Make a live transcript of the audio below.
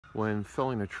When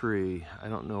felling a tree, I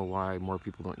don't know why more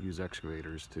people don't use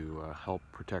excavators to help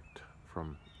protect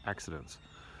from accidents.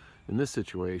 In this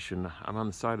situation, I'm on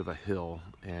the side of a hill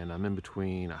and I'm in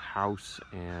between a house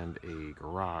and a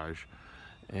garage,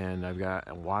 and I've got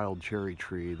a wild cherry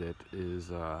tree that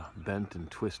is bent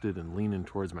and twisted and leaning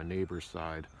towards my neighbor's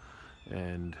side.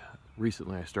 And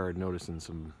recently I started noticing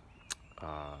some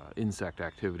insect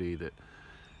activity that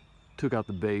took out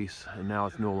the base, and now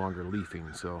it's no longer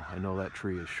leafing, so I know that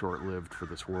tree is short-lived for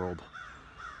this world.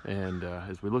 And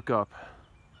as we look up,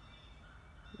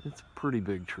 it's a pretty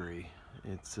big tree.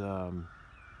 It's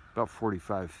about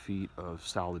 45 feet of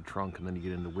solid trunk, and then you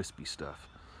get into wispy stuff.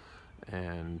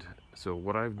 And so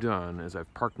what I've done is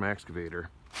I've parked my excavator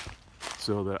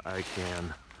so that I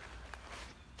can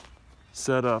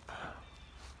set up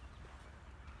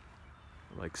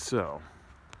like so,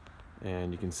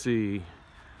 and you can see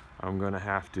I'm going to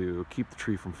have to keep the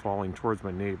tree from falling towards my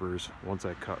neighbors once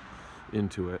I cut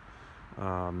into it.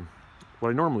 What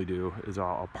I normally do is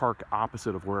I'll park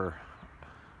opposite of where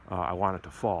I want it to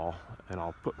fall, and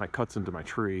I'll put my cuts into my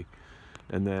tree,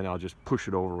 and then I'll just push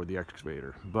it over with the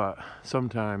excavator. But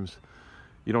sometimes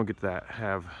you don't get to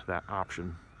have that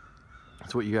option.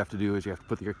 So what you have to do is you have to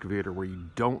put the excavator where you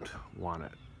don't want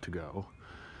it to go,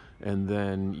 and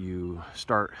then you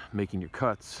start making your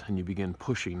cuts and you begin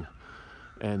pushing,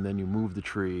 and then you move the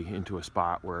tree into a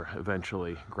spot where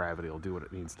eventually gravity will do what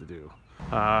it needs to do.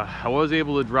 I was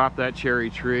able to drop that cherry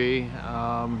tree.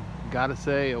 Gotta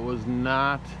say, it was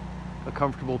not a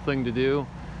comfortable thing to do.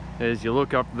 As you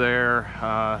look up there,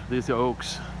 these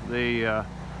oaks, they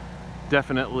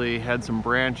definitely had some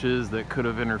branches that could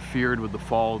have interfered with the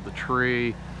fall of the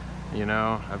tree. You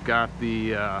know, I've got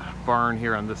the barn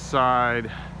here on this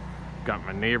side, got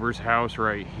my neighbor's house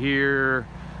right here,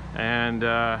 and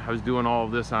I was doing all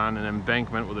of this on an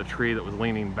embankment with a tree that was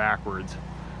leaning backwards.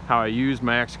 How I used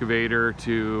my excavator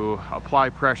to apply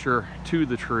pressure to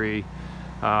the tree.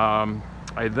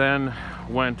 I then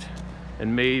went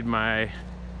and made my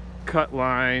cut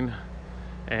line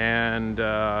and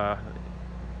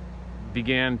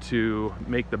began to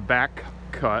make the back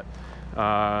cut,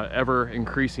 ever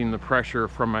increasing the pressure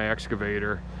from my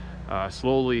excavator,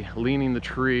 slowly leaning the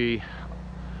tree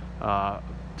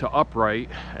to upright,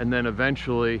 and then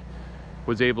eventually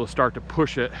was able to start to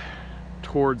push it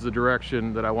towards the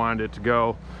direction that I wanted it to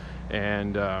go,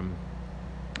 and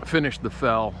finished the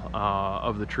fell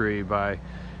of the tree by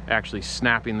actually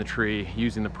snapping the tree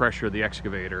using the pressure of the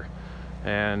excavator.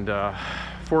 And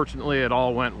fortunately it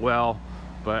all went well,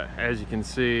 but as you can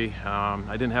see,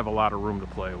 I didn't have a lot of room to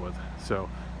play with. So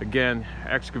again,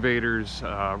 excavators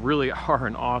really are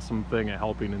an awesome thing at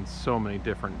helping in so many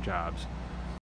different jobs.